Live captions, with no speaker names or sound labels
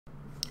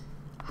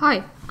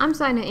Hi, I'm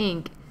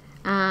Cyaneink,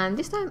 and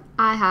this time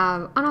I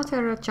have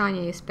another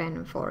Chinese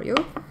pen for you,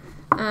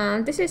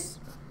 and this is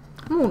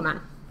Moonman,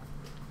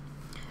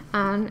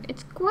 and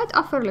it's quite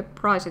affordably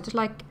priced. It's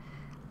like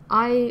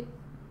I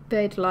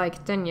paid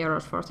like 10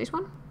 euros for this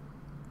one,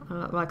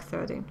 like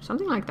 13,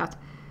 something like that,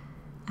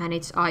 and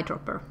it's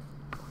eyedropper.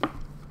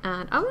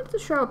 And I wanted to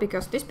show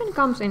because this pen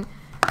comes in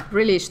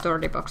really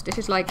sturdy box. This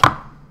is like,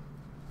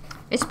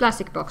 it's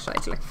plastic box, so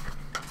it's like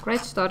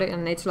great sturdy,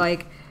 and it's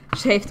like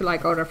safe to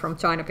like order from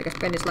China because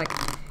pen is like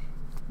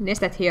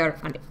nested here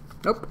and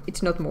nope,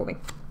 it's not moving.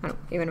 And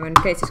even when the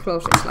case is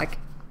closed, it's like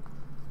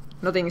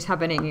nothing is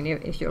happening.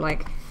 If you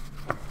like,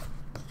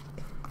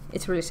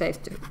 it's really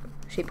safe to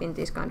ship in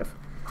these kind of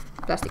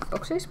plastic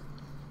boxes.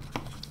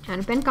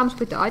 And pen comes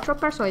with the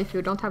eyedropper, so if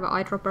you don't have an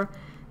eyedropper,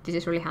 this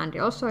is really handy.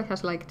 Also, it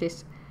has like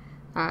this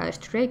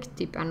straight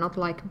tip and not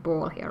like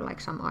ball here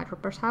like some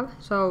eyedroppers have.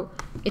 So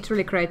it's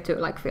really great to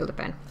like fill the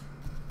pen.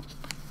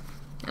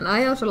 And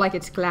I also like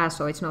it's glass,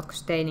 so it's not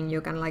staining.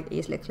 You can like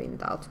easily clean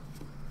it out.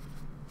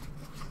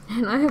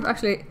 And I have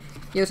actually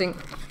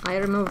I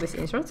removed this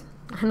insert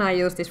and I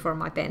use this for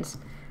my pens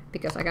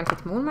because I can fit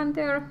Moonman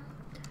there,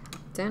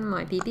 then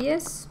my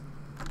BBS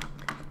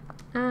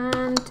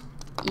and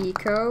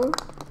Eco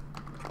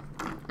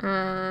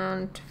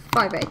and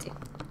 580.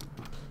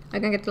 I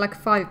can get like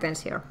 5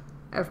 pens here,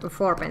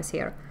 4 pens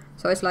here.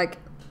 So it's like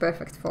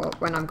perfect for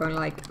when I'm going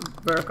like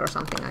work or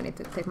something. I need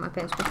to take my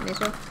pens with me,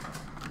 so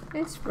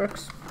it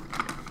works.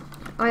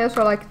 I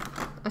also like,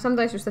 I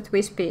sometimes use the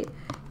Twispy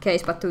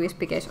case, but the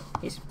Twispy case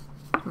is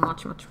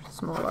much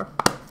smaller.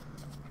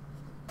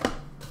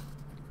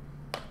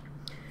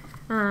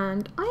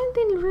 And I have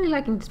been really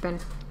liking this pen.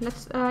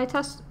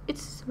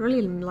 It's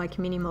really like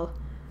minimal.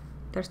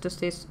 There's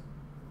just these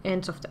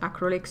ends of the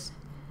acrylics.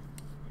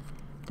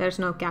 There's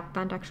no cap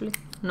band actually,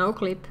 no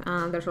clip,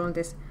 and there's only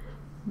this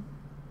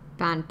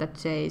band that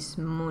says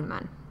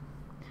Moonman.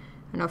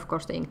 And of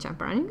course the ink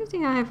chamber. And you can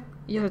see I have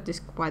used this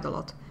quite a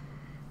lot.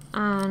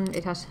 And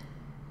it has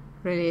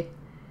really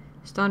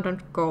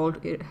standard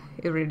gold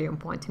iridium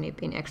point nib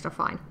in extra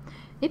fine.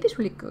 Nib is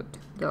really good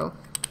though,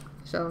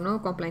 so no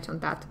complaints on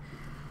that.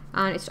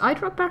 And it's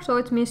eyedropper, so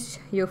it means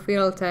you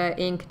fill the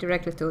ink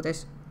directly to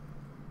this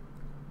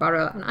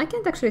barrel. And I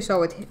can't actually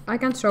show it. I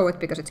can't show it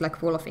because it's like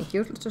full of ink.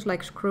 You just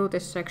like screw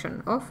this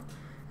section off,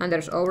 and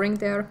there's O-ring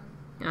there.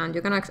 And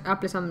you can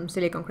apply some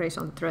silicone grease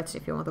on the threads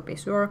if you want to be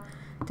sure.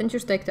 Then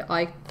just take the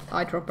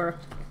eyedropper.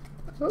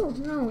 Oh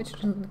no, it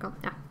doesn't come.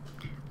 Yeah,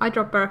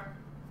 eyedropper.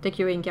 Take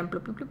your ink and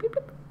bloop, bloop, bloop, bloop,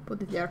 bloop,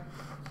 put it there.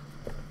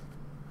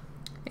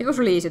 It was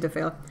really easy to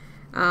fill,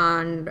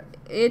 and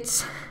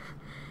it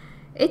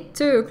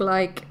took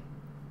like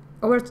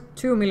over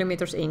 2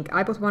 millimeters ink.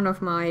 I put one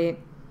of my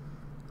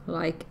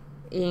like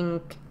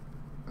ink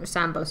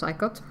samples I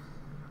got.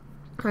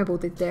 I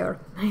put it there.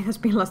 It has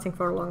been lasting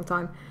for a long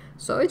time.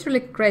 So it's really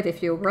great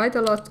if you write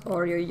a lot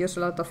or you use a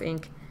lot of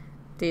ink.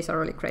 These are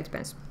really great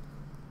pens.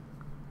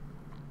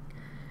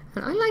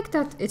 And I like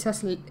that it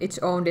has its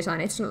own design.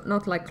 It's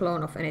not like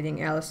clone of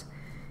anything else.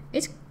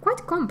 It's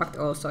quite compact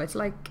also. It's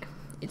like,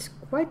 it's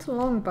quite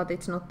long, but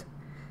it's not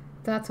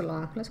that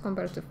long. Let's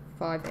compare it to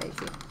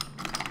 580.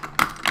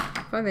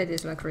 580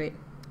 is like really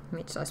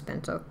mid-sized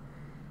pen, so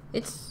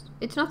it's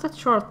not that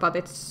short, but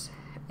its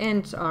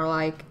ends are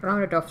like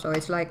rounded off, so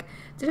it's like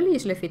it really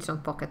easily fits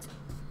on pocket.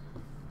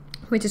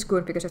 Which is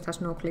good because it has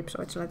no clip,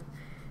 so it's like,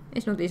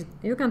 it's not easy.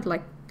 You can't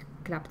like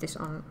clap this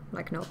on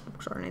like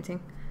notebooks or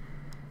anything.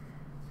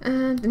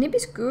 And the nib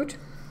is good.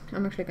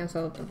 I'm actually gonna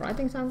show the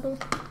writing sample.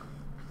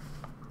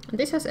 And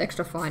this has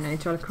extra fine, and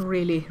it's like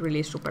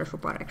really super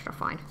extra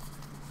fine.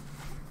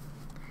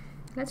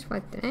 Let's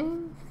write the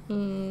name.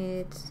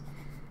 It's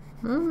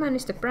Moonman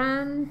is the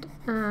brand,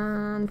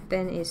 and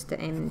pen is the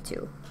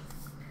M2.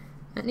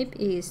 And nib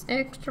is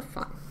extra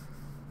fine.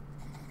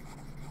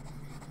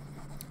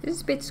 This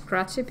is a bit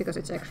scratchy because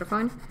it's extra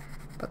fine,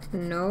 but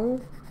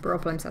no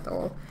problems at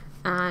all.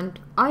 And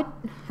I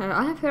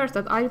have heard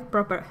that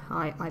eyedropper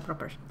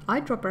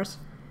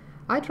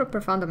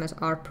fountains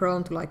are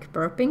prone to like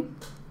burping,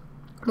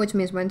 which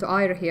means when the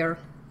eye here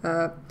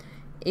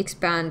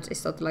expands,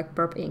 it's not like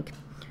burp ink.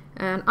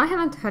 And I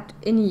haven't had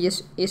any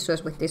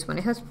issues with this one.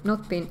 It has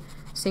not been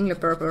single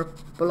burp or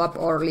pull up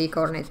or leak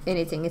or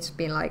anything. It's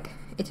been like,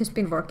 it has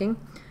been working.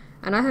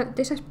 And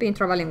this has been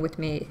traveling with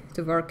me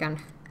to work and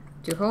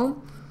to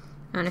home.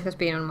 And it has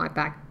been on my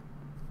bag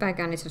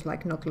and it's just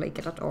like not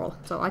leaked at all.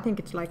 So I think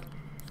it's like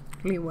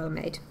really well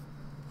made.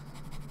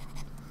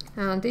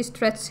 And these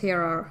threads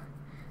here are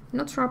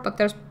not sharp, but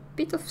there's a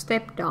bit of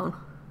step down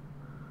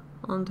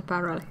on the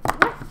barrel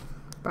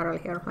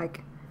here.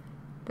 Like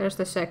there's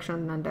the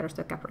section and there's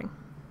the cap ring.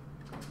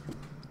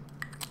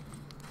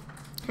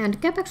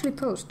 And cap actually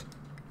post.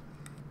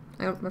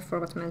 I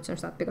forgot to mention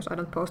that because I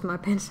don't post my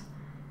pens.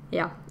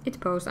 Yeah, it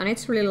posts, and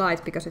it's really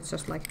light because it's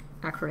just like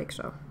acrylic,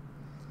 so.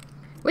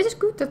 Which is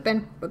good that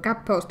pen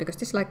cap post because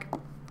this like,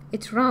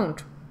 it's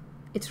round.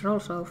 It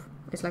rolls off.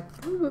 It's like,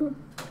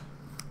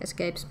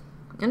 escapes.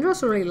 And it's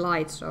also really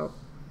light, so.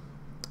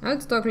 I'll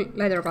talk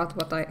later about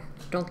what I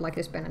don't like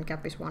this pen, and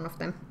cap is one of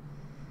them.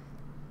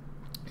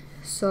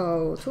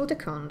 So, to the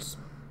cons.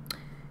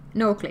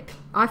 No clip.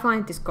 I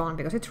find this con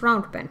because it's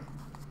round pen.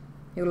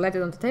 You let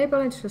it on the table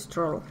and it's just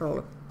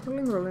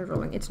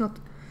rolling. It's not...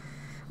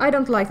 I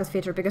don't like that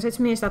feature because it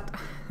means that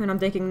when I'm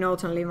taking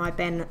notes and leave my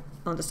pen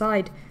on the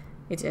side,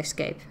 it's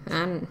escape.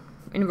 And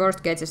in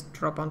worst case, just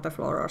drop on the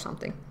floor or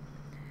something.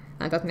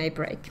 And that may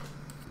break.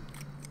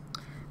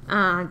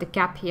 And the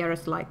cap here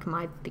is like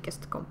my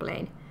biggest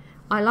complaint.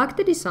 I like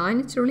the design,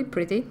 it's really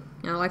pretty.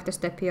 I like the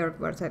step here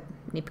where the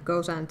nib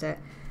goes and the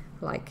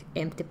like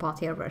empty part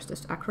here where it's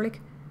just acrylic.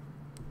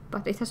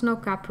 But it has no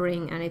cap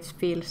ring and it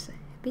feels a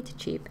bit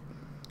cheap.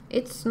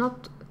 It's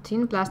not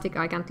thin plastic,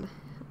 I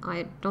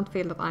don't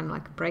feel that I'm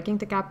like breaking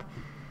the cap.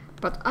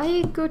 But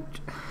I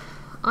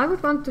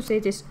would want to see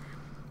this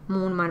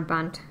Moonman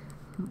band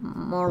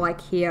more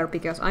like here,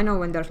 because I know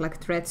when there's like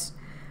threads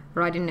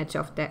right in the edge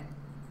of the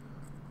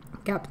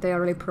cap, they are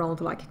really prone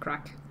to like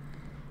crack.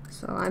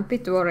 So I'm a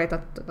bit worried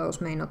that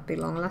those may not be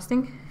long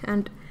lasting.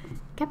 And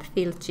cap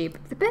feels cheap.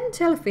 The pen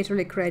itself is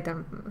really great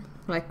and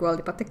like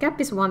quality, but the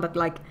cap is one that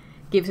like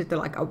gives it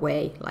like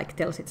away, like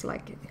tells it's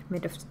like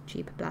made of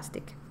cheap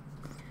plastic.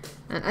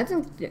 And I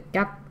think the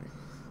cap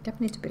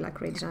needs to be like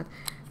redesigned.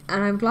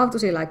 And I would love to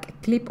see like a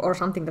clip or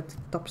something that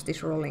stops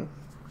this rolling.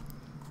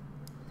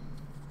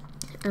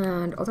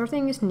 And other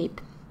thing is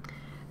nib.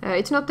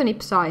 It's not the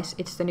nib size,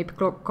 it's the nib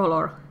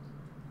color.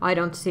 I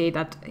don't see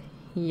that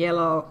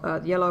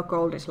yellow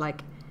gold is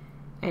like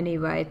any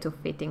way to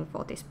fitting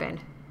for this pen.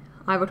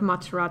 I would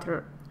much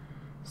rather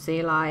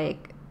see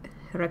like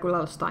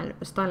regular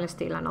stainless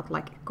steel and not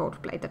like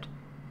gold plated.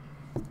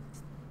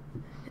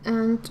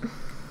 And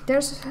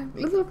there's a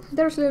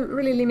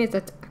really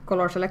limited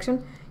color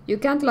selection. You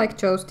can't like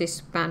choose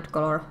this band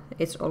color,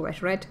 it's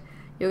always red.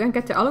 You can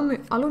get the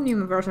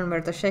aluminum version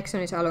where the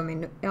section is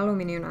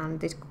aluminum and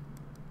this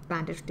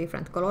band is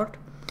different colored.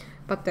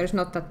 But there's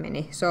not that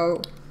many,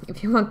 so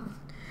if you want,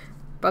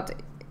 but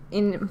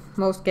in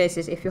most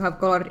cases if you have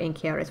colored ink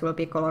here it will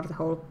be colored the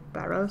whole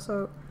barrel,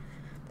 so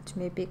that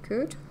may be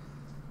good.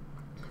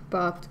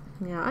 But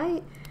yeah,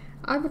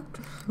 I would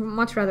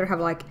much rather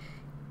have like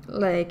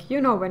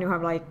you know when you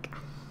have like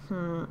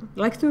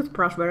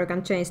toothbrush where you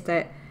can change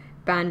the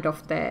band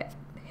of the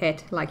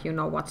head, like you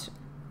know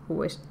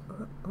who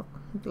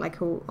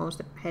owns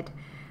the head.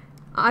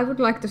 I would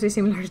like to see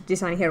similar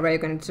design here where you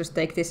can just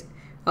take this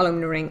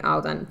aluminum ring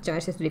out and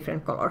change it to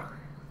different color.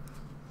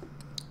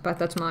 But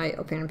that's my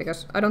opinion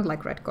because I don't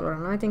like red color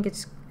and I think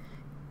it's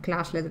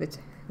clash a little bit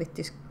with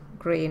this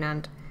green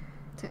and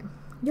the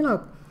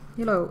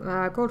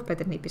yellow gold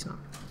plated nib is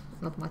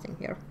not my thing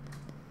here.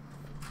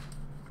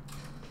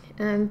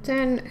 And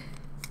then,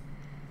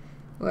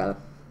 well,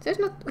 there's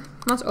not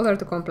much other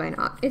to complain.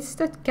 It's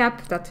that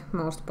cap that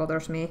most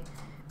bothers me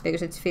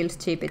because it feels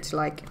cheap. It's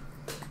like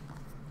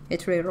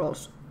it really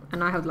rolls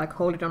and I have to like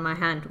hold it on my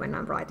hand when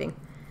I'm writing.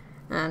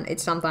 And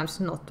it's sometimes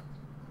not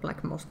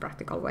like most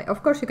practical way.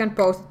 Of course you can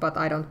post it, but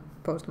I don't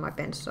post my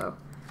pens, so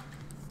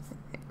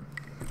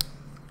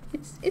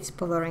it's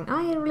bothering.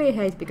 I really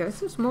hate because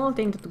it's a small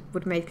thing that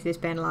would make this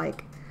pen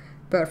like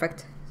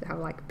perfect to have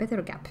like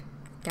better cap,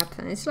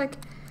 and it's like,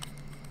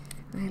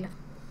 well,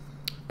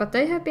 but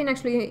they have been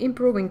actually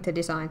improving the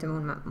design to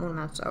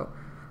Moonman, so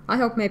I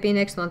hope maybe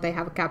next one they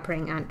have a cap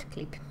ring and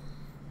clip.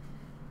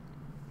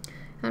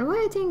 And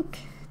why I think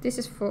this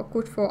is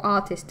good for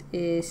artists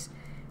is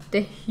the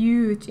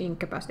huge ink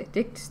capacity.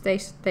 This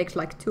takes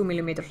like 2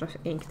 millimeters of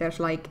ink. There's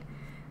like,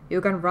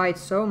 you can write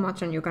so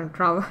much and you can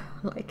draw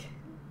like,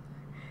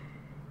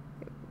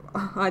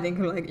 I think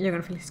like you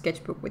can fill a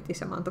sketchbook with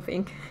this amount of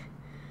ink.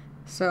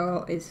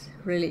 So it's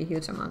really a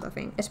huge amount of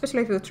ink.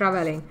 Especially if you're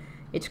traveling,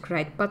 it's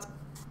great. But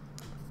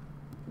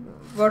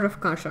word of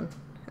caution,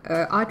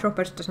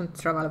 eyedroppers doesn't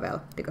travel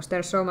well because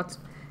there's so much,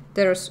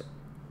 there's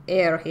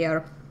air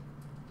here.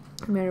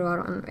 When you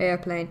are on an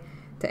airplane,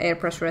 the air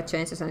pressure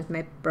changes and it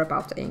may burp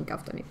out the ink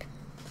of the nib.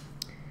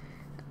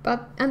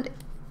 And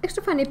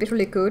extra fine nib is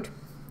really good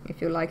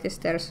if you like this.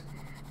 There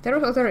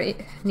are other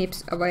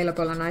nibs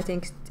available and I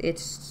think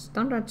it's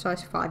standard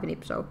size 5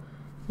 nib, so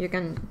you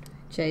can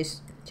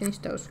change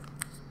those.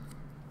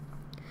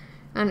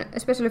 And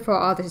especially for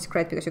artists it's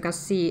great because you can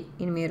see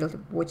immediately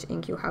which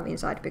ink you have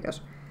inside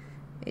because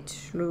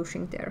it's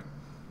losing there.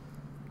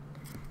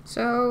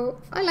 So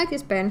I like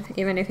this pen,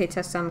 even if it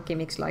has some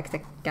gimmicks like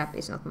the cap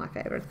is not my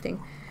favorite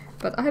thing.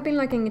 But I have been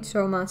liking it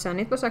so much, and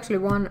it was actually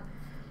one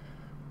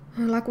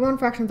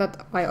fraction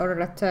that I ordered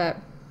at a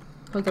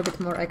little bit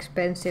more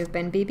expensive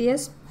pen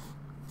BBS,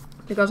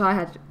 because I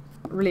had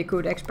really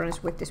good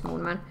experience with this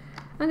Moonman.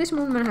 And this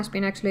Moonman has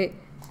been actually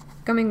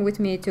coming with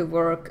me to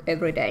work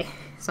every day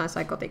since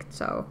I got it,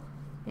 so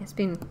it's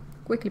been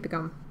quickly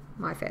become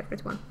my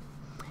favorite one.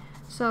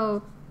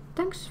 So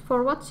thanks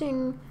for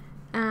watching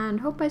and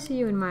hope I see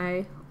you in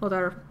my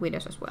other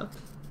videos as well.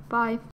 Bye!